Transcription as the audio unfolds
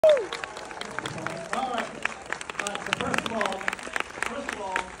All right. So first of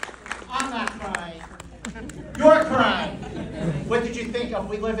all, I'm not crying. You're crying. What did you think of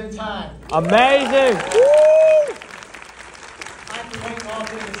We Live in Time? Amazing. I've been waiting all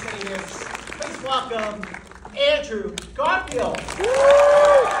day to say this. Please welcome Andrew Garfield.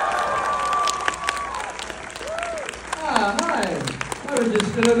 Hi. I was just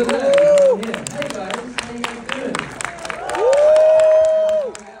stood over there. Here. Hey guys, how you guys doing?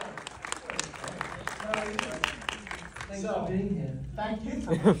 Thanks for being here. Thank you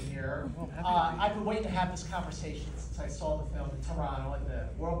for being here. I've been waiting to have this conversation since I saw the film in Toronto at the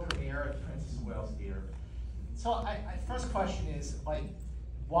world premiere at the Princess of Wales Theatre. So, first question is,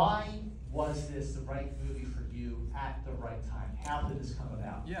 why was this the right movie for you at the right time? How did this come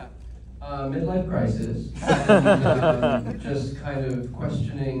about? Yeah. Midlife crisis, and just kind of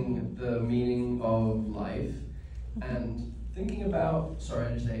questioning the meaning of life, and thinking about, sorry,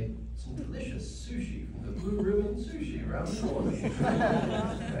 I just ate some delicious sushi from the Blue Ribbon Sushi around the corner.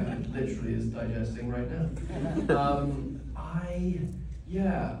 It literally is digesting right now. I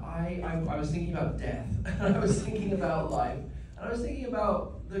was thinking about death, and I was thinking about life, and I was thinking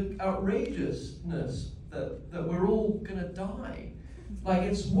about the outrageousness that we're all gonna die. Like,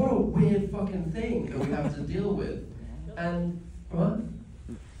 it's what a weird fucking thing that we have to deal with. And, what?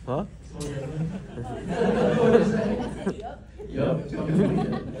 Huh? What did you say? Yup, it's fucking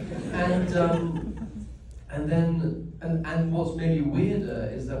weird. And what's maybe weirder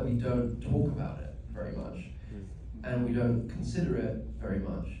is that we don't talk about it very much. And we don't consider it very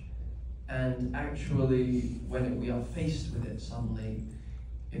much. And actually, when we are faced with it suddenly,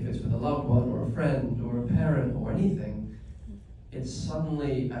 if it's with a loved one or a friend or a parent or anything, it's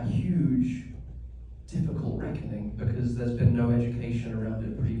suddenly a huge, difficult reckoning because there's been no education around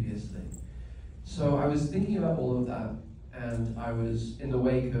it previously. So I was thinking about all of that, and I was, in the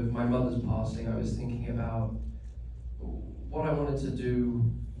wake of my mother's passing, I was thinking about what I wanted to do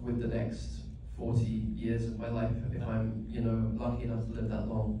with the next 40 years of my life, if I'm, lucky enough to live that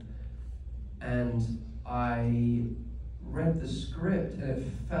long. And I read the script, and it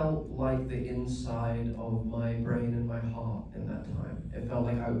felt like the inside of my brain and my heart in that time. It felt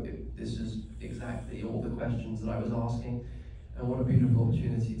like this is exactly all the questions that I was asking, and what a beautiful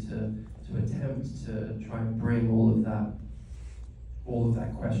opportunity to attempt to try and bring all of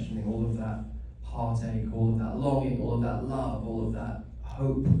that questioning, all of that heartache, all of that longing, all of that love, all of that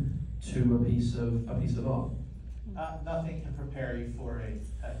hope to a piece of art. Nothing can prepare you for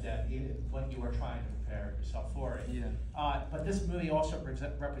a death, even when you are trying to prepare yourself for it. Yeah. But this movie also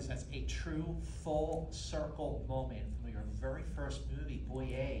represents a true full circle moment from your very first movie,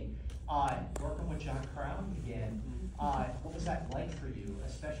 Boyer. Working with John Crown again. What was that like for you,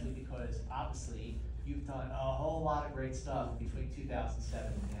 especially because obviously you've done a whole lot of great stuff between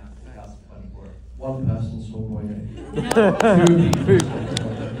 2007 and now 2024. One person saw Boyer.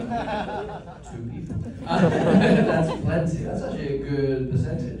 Two people. That's plenty. That's actually a good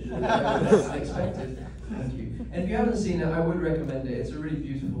percentage. That's unexpected. Thank you. And if you haven't seen it, I would recommend it. It's a really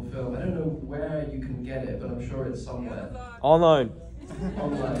beautiful film. I don't know where you can get it, but I'm sure it's somewhere. Online.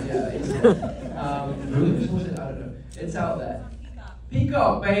 Online, yeah. Who's it? I don't know. It's out there.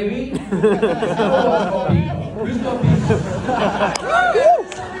 Peacock, baby! Who's got Peacock? Who's got Peacock?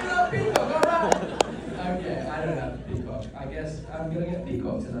 Somebody got Peacock, alright! Okay, I don't have Peacock. I guess I'm gonna get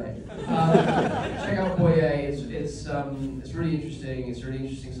Peacock tonight. Check out Boyer. It's really interesting. It's a really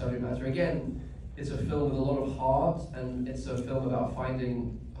interesting subject matter. Again, it's a film with a lot of heart, and it's a film about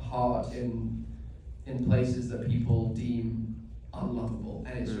finding heart in places that people deem unlovable.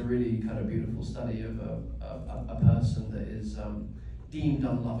 And it's a really kind of beautiful study of a person that is deemed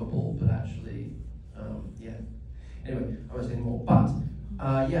unlovable, but actually, Anyway, I won't say anymore. But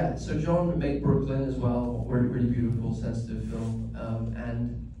so John made Brooklyn as well, really beautiful, sensitive film,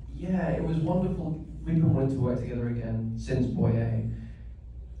 and it was wonderful. We've been wanting to work together again since Boyer,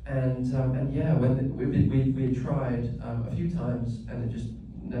 when we tried a few times, and it just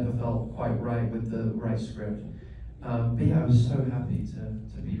never felt quite right with the right script. I was so happy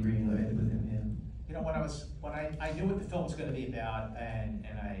to be reunited with him here. When I knew what the film was going to be about,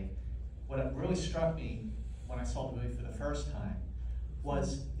 what really struck me when I saw the movie for the first time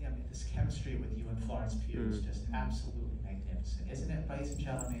was this chemistry with you and Florence Pugh is just absolutely magnificent, isn't it, ladies and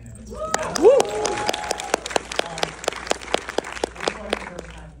gentlemen? It's the first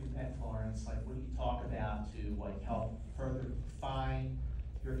time you met Florence, what do you talk about to help further define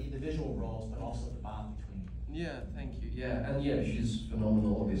your individual roles, but also the bond between you? Yeah, thank you. Yeah, and she's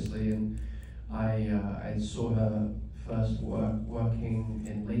phenomenal, obviously, and I saw her first working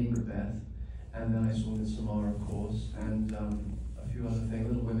in Lady Macbeth, and then I saw her in Samara, of course, and a few other things,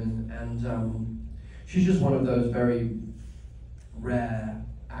 Little Women, and she's just one of those very rare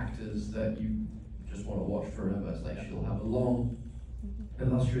actors that you just want to watch forever. It's like she'll have a long,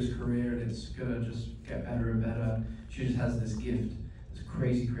 illustrious career, and it's gonna just get better and better. She just has this gift, this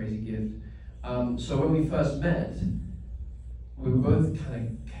crazy, crazy gift. So when we first met, we were both kind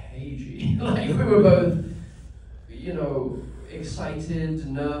of cagey. Like we were both, you know, excited,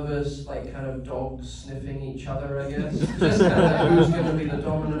 nervous, like kind of dogs sniffing each other, I guess. Just kind of like, who's going to be the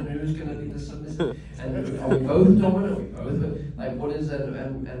dominant, who's going to be the submissive, and are we both dominant? Are we both like, what is it?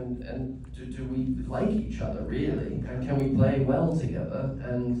 And do we like each other really? And can we play well together?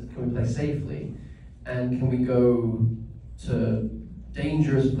 And can we play safely? And can we go to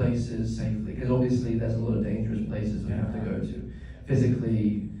dangerous places safely? Because obviously there's a lot of dangerous places we have to go to,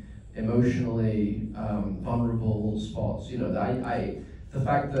 physically, emotionally, vulnerable spots. You know, the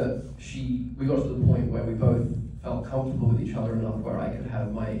fact that we got to the point where we both felt comfortable with each other enough where I could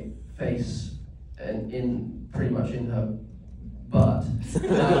have my face in pretty much in her butt, and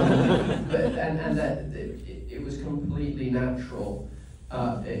that it was completely natural.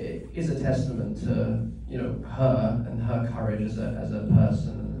 It is a testament to, you know, her and her courage as a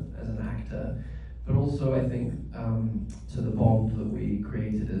person, as an actor, but also I think to the bond that we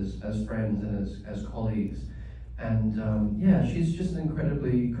created as friends and as colleagues. And yeah, she's just an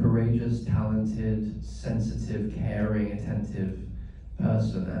incredibly courageous, talented, sensitive, caring, attentive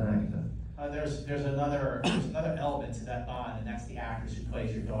person and actor. There's another element to that bond, and that's the actress who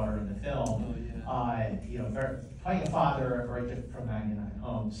plays your daughter in the film. Oh, yeah. You know, playing a father, very different from 99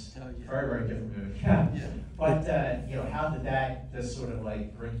 Homes. Oh, yeah. Very, very different movie. Yeah. Yeah. But you know, how did that just sort of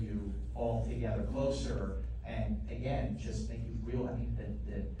like bring you all together closer, and again, just make you real? I mean,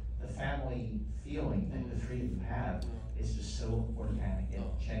 the family feeling that the three of you have is just so organic and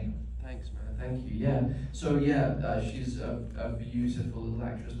genuine. Thanks, man. Thank you. Yeah. So yeah, she's a beautiful little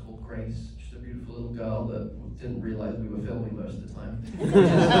actress called Grace. She's a beautiful little girl that didn't realize we were filming most of the time, which is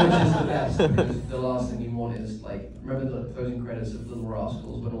the best, because the last thing you want is like, remember the closing credits of Little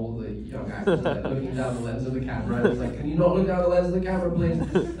Rascals when all the young actors are like, looking down the lens of the camera, and it's like, can you not look down the lens of the camera, please?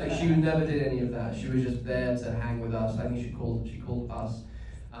 Like she never did any of that. She was just there to hang with us. I think she called us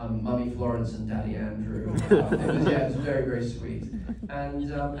Mummy Florence and Daddy Andrew. It was very, very sweet. And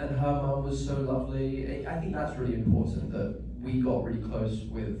her mum was so lovely. I think that's really important, that we got really close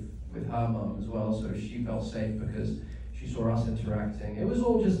with her mum as well, so she felt safe because she saw us interacting. It was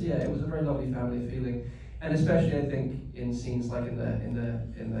all just, it was a very lovely family feeling. And especially I think in scenes like in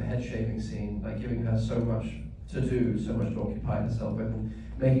the head shaving scene, like giving her so much to do, so much to occupy herself with, and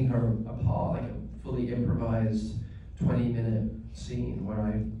making her a part, like a fully improvised 20-minute scene where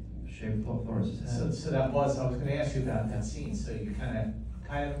I shaved Florence's head. So that was, I was going to ask you about that scene. So you kind of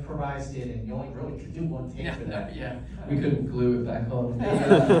improvised it, and you only really could do one take for that. Yeah, we couldn't glue it back on.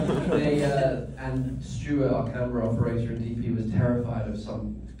 And Stuart, our camera operator and DP, was terrified of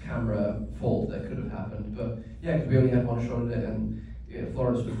some camera fault that could have happened. But yeah, because we only had one shot of it, and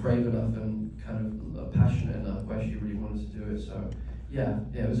Florence was brave enough and kind of passionate enough where she really wanted to do it. So yeah,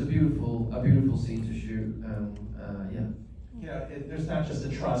 it was a beautiful scene to shoot. Yeah. You know, there's not just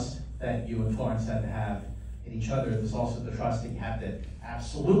the trust that you and Florence had to have in each other, there's also the trust that you have to,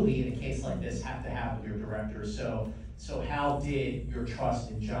 absolutely, in a case like this, have to have with your director. So how did your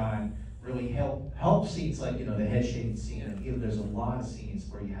trust in John really help scenes like, you know, the head shaving scene? And you know, there's a lot of scenes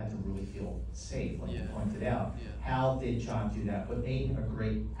where you had to really feel safe, like you pointed out. Yeah. How did John do that? What made him a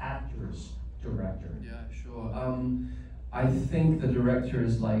great actor's director? Yeah, sure. I think the director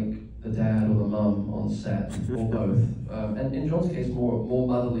is like the dad or the mum on set, or both. And in John's case, more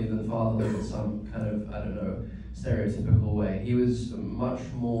motherly than fatherly in some kind of, I don't know, stereotypical way. He was much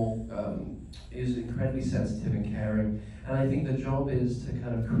more, he was incredibly sensitive and caring. And I think the job is to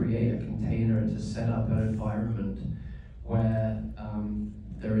kind of create a container and to set up an environment where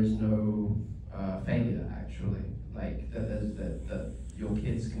there is no failure, actually. Like, that your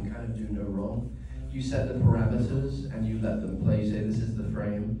kids can kind of do no wrong. You set the parameters and you let them play. You say, this is the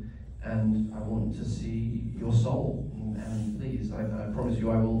frame, and I want to see your soul. And please, I promise you,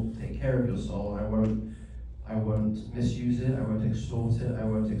 I will take care of your soul. I won't misuse it. I won't extort it. I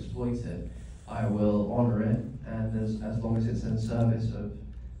won't exploit it. I will honor it, and as long as it's in service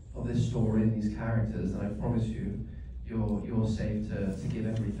of this story and these characters, then I promise you, you're safe to give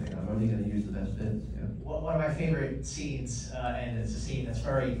everything. I'm only going to use the best bits. Yeah. Well, one of my favorite scenes, and it's a scene that's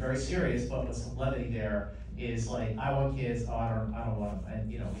very, very serious, but with some levity there, is like, I want kids. Oh, I don't want them,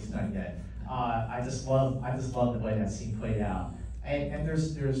 and you know, he's not yet. I just love the way that scene played out. And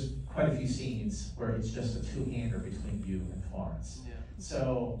there's quite a few scenes where it's just a two-hander between you and Florence. Yeah.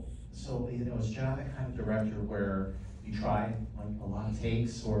 So you know, is John the kind of director where you try like a lot of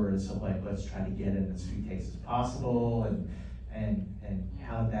takes, or is it like let's try to get in as few takes as possible, and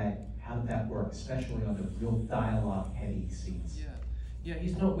how did that work, especially on the real dialogue heavy scenes? Yeah,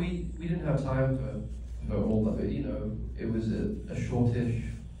 he's not. We didn't have time for all of it. You know, it was a shortish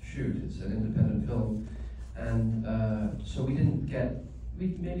shoot. It's an independent film, and so we didn't get.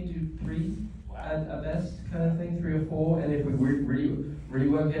 We'd maybe do 3 at best, kind of thing, 3 or 4. And if we really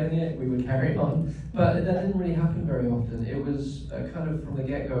weren't getting it, we would carry on. But that didn't really happen very often. It was kind of from the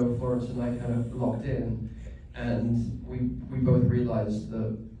get-go. Florence and I kind of locked in, and we both realized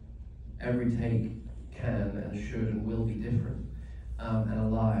that every take can and should and will be different, and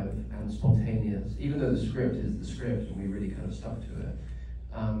alive and spontaneous. Even though the script is the script, and we really kind of stuck to it.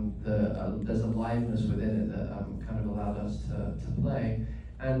 There's a liveness within it that kind of allowed us to play.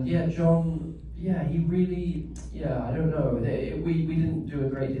 And yeah, John, he really, I don't know. We didn't do a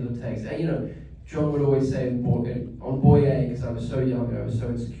great deal of takes. And, you know, John would always say on Boy A, because I was so young, I was so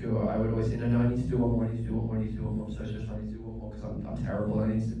insecure, I would always say, no, I need to do one more, I need to do one more, I need to do one more, I'm so just I need to do one more, because I'm terrible, I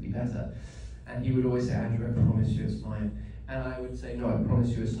need to be better. And he would always say, Andrew, I promise you it's fine. And I would say, no, I promise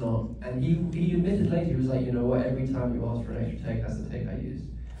you it's not. And he admitted later, he was like, you know what, every time you ask for an extra take, that's the take I used.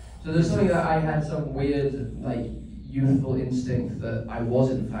 So there's something that I had some weird, like, youthful instinct that I was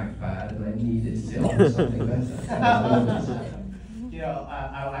in fact bad and I needed to offer something better. You know,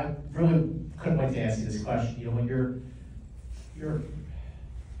 I really couldn't wait to ask you this question. You know, when you're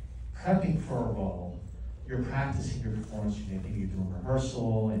prepping for a role, you're practicing your performance, maybe you're doing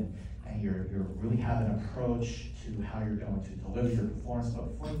rehearsal and you're really have an approach to how you're going to deliver your performance.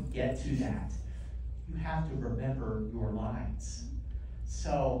 But before you get to that, you have to remember your lines.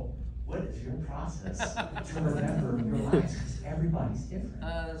 So, what is your process to remember your lines? Because everybody's different.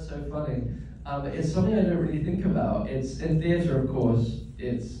 That's so funny. It's something I don't really think about. It's in theatre, of course,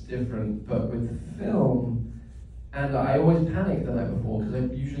 it's different, but with film, and I always panic the night before because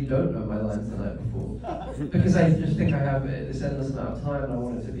I usually don't know my lines the night before. Because I just think I have this endless amount of time and I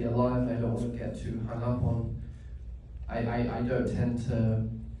want it to be alive and I don't want to get too hung up on. I don't tend to,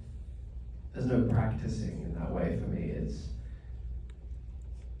 there's no practicing in that way for me.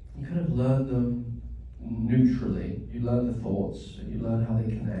 You kind of learn them neutrally. You learn the thoughts and you learn how they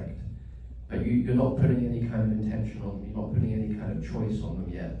connect. But you're not putting any kind of intention on them. You're not putting any kind of choice on them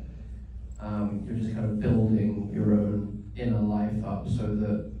yet. You're just kind of building your own inner life up so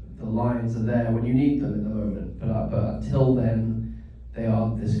that the lines are there when you need them in the moment. But until then, they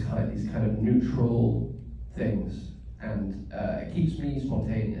are these kind of neutral things, and it keeps me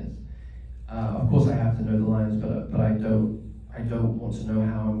spontaneous. Of course, I have to know the lines, but I don't want to know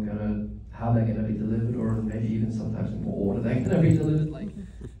how they're gonna be delivered, or maybe even sometimes in what order they're gonna be delivered. Like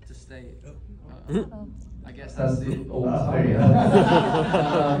to state, I guess that's the old story.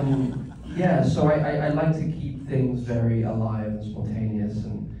 Yeah, so I like to keep things very alive and spontaneous,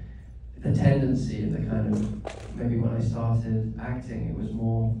 and the tendency and the kind of, maybe when I started acting, it was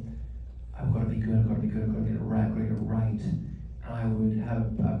more, I've got to be good, I've got to be good, I've got to get it right, I've got to get it right. And I would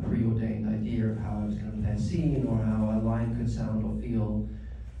have a preordained idea of how I was going to play a scene or how a line could sound or feel.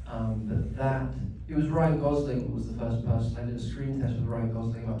 It was Ryan Gosling was the first person. I did a screen test with Ryan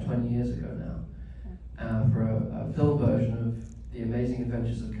Gosling about 20 years ago now for a film version of The Amazing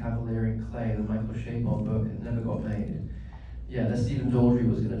Adventures of Cavalier and Clay, the Michael Chabon book. It never got made. Yeah, that Stephen Daldry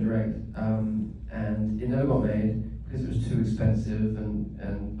was going to direct, and it never got made because it was too expensive.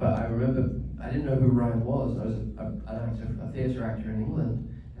 But I remember I didn't know who Ryan was. I was an actor, a theatre actor in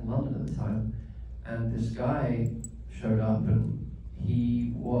England, in London at the time, and this guy showed up, and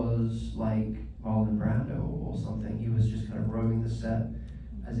he was like Marlon Brando or something. He was just kind of roaming the set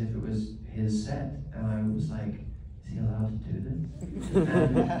as if it was his set, and I was like, is he allowed to do this?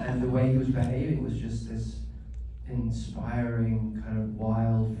 and the way he was behaving was just this inspiring, kind of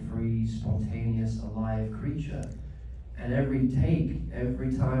wild, free, spontaneous, alive creature. And every take,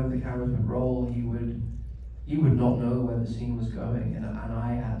 every time the cameras would roll, he would not know where the scene was going, and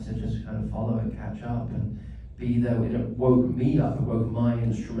I had to just kind of follow and catch up and be there. It woke me up, it woke my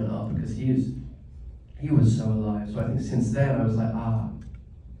instrument up, because he was so alive. So I think since then I was like,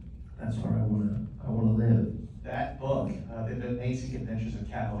 that's where I wanna live. That book, The Amazing Adventures of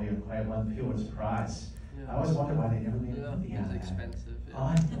Cavalier and Clay, won the Pulitzer Prize. I always wondered why they never made a movie out of that. It's expensive.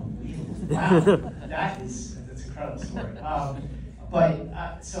 Yeah. Unbelievable! Wow, that's an incredible story.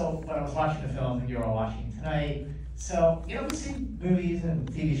 So when I was watching the film, and you were all watching tonight, so we see movies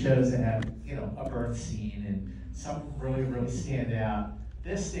and TV shows that have a birth scene, and some really stand out.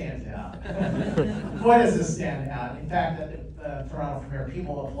 This stands out. Boy, does this stand out! In fact, at the Toronto premiere,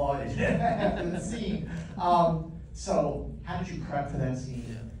 people applauded after the scene. So how did you prep for that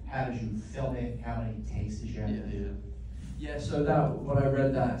scene? How did you film it? How many takes did you have to do? Yeah, so when I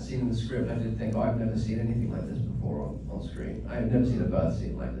read that scene in the script, I did think, oh, I've never seen anything like this before on screen. I've never seen a birth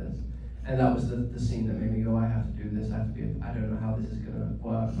scene like this. And that was the scene that made me go, I have to do this, I don't know how this is gonna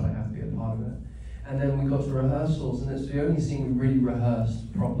work, but I have to be a part of it. And then we got to rehearsals, and it's the only scene we really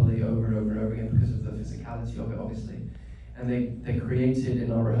rehearsed properly over and over and over again because of the physicality of it, obviously. And they created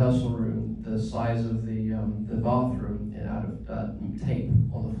in our rehearsal room the size of the bathroom out of tape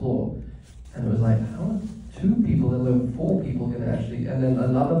on the floor. And it was like, how are 2 people, let alone 4 people gonna actually, and then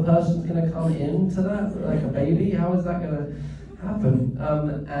another person's gonna come into that, like a baby? How is that gonna happen?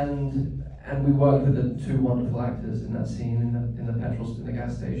 And we worked with the 2 wonderful actors in that scene in the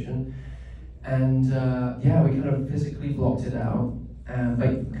gas station. And yeah, we kind of physically blocked it out,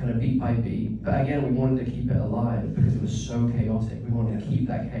 like kind of beat by beat. But again, we wanted to keep it alive because it was so chaotic. We wanted to keep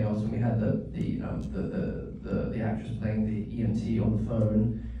that chaos, and we had the actress playing the EMT on the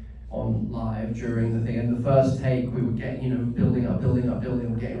phone on live during the thing. And the first take, we would get, building up,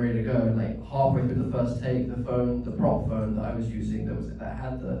 we're getting ready to go. And like halfway through the first take, the prop phone that I was using that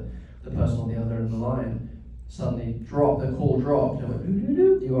had the person on the other end of the line suddenly the call dropped, and went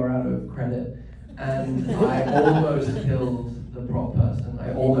doo-doo-doo, you are out of credit. And I almost killed the prop person.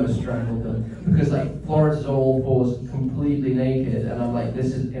 I almost strangled them. Because like Florence is on all fours, completely naked, and I'm like, this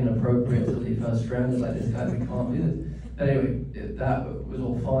is inappropriate to leave her stranded like this guy, we can't do this. But anyway, that was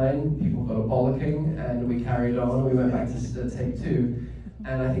all fine. People got a bollocking, and we carried on, and we went back to take 2.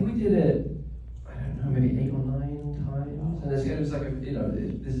 And I think we did it, I don't know, maybe 8 or 9 times. And it was like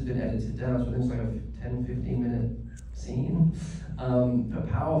this has been edited down, so it was like a 10-15 minute scene. But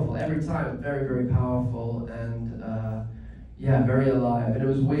powerful, every time, very, very powerful, and yeah, very alive. And it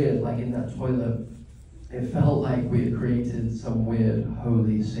was weird, like in that toilet, it felt like we had created some weird,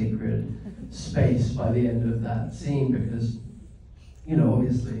 holy, sacred space by the end of that scene, because,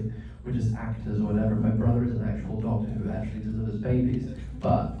 obviously, we're just actors or whatever. My brother is an actual doctor who actually delivers babies,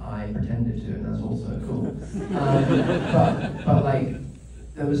 but I pretended to, and that's also cool. But like,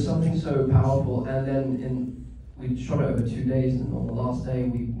 there was something so powerful, and then we shot it over 2 days, and on the last day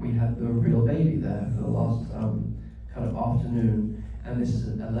we had the real baby there for the last kind of afternoon, and this is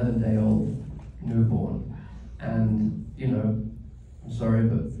an 11-day-old newborn, and I'm sorry,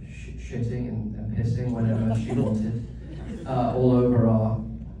 but shitting and pissing whenever she wanted, all over our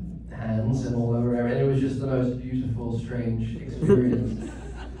hands and all over everything. It was just the most beautiful, strange experience,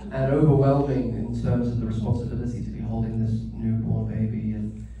 and overwhelming in terms of the responsibility to be holding this newborn baby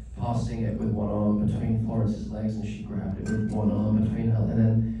and passing it with one arm between Florence's legs, and she grabbed it with one arm between her, and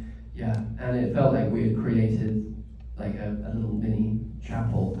then, yeah, and it felt like we had created like a little mini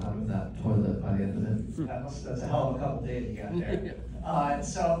chapel out of that toilet by the end of it. That's a hell of a couple days you got there.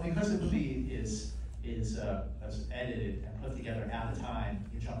 So because the movie is edited and put together at a time,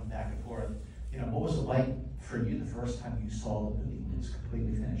 you're jumping back and forth, what was it like for you the first time you saw the movie when it was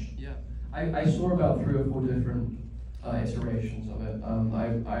completely finished? Yeah, I saw about 3 or 4 different iterations of it.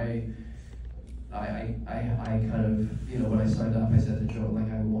 I kind of, when I signed up, I said to John,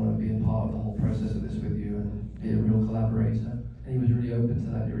 like, I want to be a part of the whole process of this with you and be a real collaborator. And he was really open to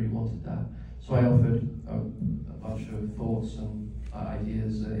that, he really wanted that. So I offered a bunch of thoughts and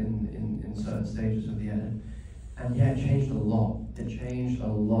ideas in certain stages of the edit. And yeah, it changed a lot. It changed a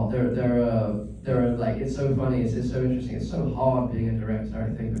lot. There are like, it's so funny, it's so interesting, it's so hard being a director,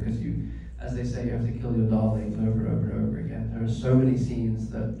 I think, because as they say, you have to kill your darlings over and over and over again. There are so many scenes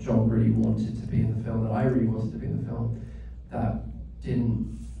that John really wanted to be in the film, that I really wanted to be in the film, that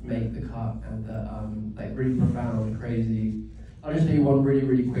didn't make the cut, and that like really profound, crazy. I'll just tell you one really,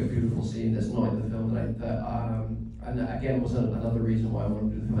 really quick, beautiful scene that's not in the film and again was another reason why I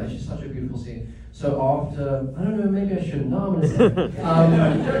wanted to do the film. It's just such a beautiful scene. So after, I don't know, maybe I shouldn't. No, I'm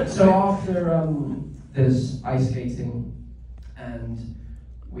gonna say. So after there's ice skating, and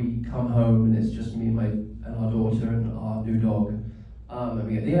we come home, and it's just me and our daughter and our new dog, and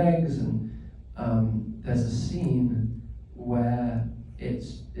we get the eggs, and there's a scene where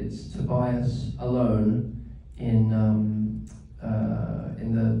it's Tobias alone in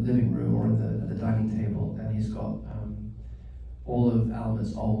the living room or at the dining table, and he's got all of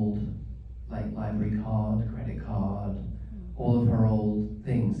Alma's old, like, library card, credit card, all of her old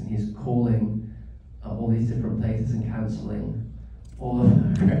things, and he's calling all these different places and cancelling all of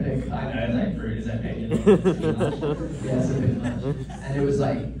her credit card. I know, is that true? Is that big? Yeah, it's a bit much. And it was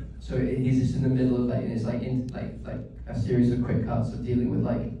like, so he's just in the middle of like, and it's like like a series of quick cuts of dealing with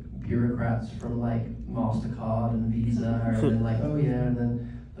like bureaucrats from like MasterCard and Visa, and then like, oh yeah, and then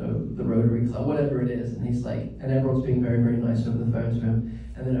the Rotary Club, whatever it is, and he's like, and everyone's being very, very nice over the phone to him,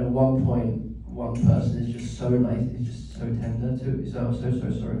 and then at one point, one person is just so nice, he's just so tender to, so I'm so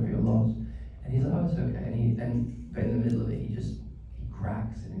sorry for your loss, and he's like, oh, it's okay, and but in the middle of it, he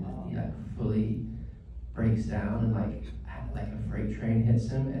cracks and he like fully breaks down and like a freight train hits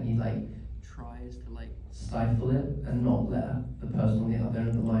him, and he like tries to like stifle it and not let the person on the other end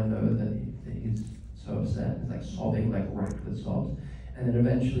of the line know that he's so upset. He's like sobbing, like racked with sobs, and then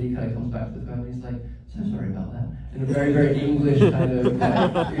eventually he kind of comes back to the phone and he's like, so sorry about that, in a very, very English kind of,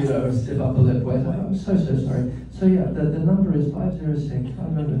 like, you know, stiff upper lip way. Like, I'm so sorry. So yeah, the number is 506,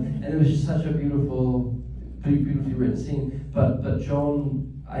 and it was just such a beautifully written scene. But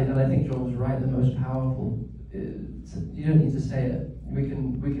John, I think John was right. The most powerful, you don't need to say it. We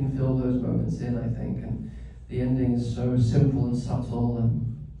can fill those moments in, I think, and the ending is so simple and subtle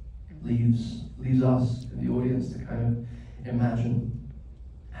and leaves us, the audience, to kind of imagine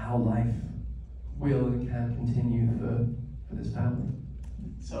how life will and can continue for this family.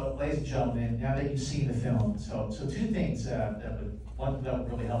 So, ladies and gentlemen, now that you've seen the film, so two things one that would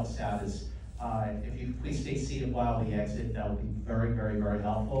really help us out is if you please stay seated while we exit, that would be very, very, very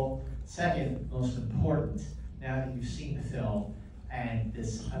helpful. Second, most important, now that you've seen the film and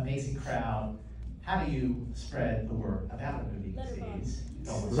this amazing crowd, how do you spread the word about a movie these days?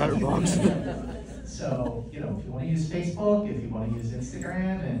 So, you know, if you want to use Facebook, if you want to use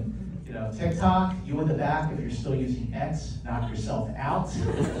Instagram, and you know, TikTok, you in the back, if you're still using X, knock yourself out.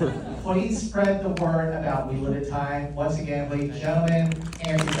 Please spread the word about We Live It Time. Once again, ladies and gentlemen,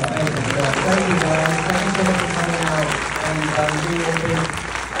 Andrew Garfield. Thank you guys. Thank you so much for coming out. And we will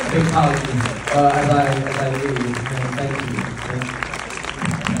a big hug as I leave. Thank you.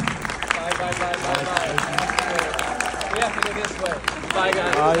 Bye. We have to go this way. Bye,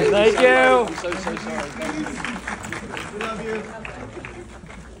 guys. Thank you. I'm so sorry. Thank you. We love you.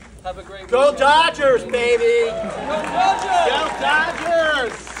 Have a great weekend. Go Dodgers, baby! Go Dodgers! Go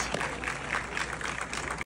Dodgers!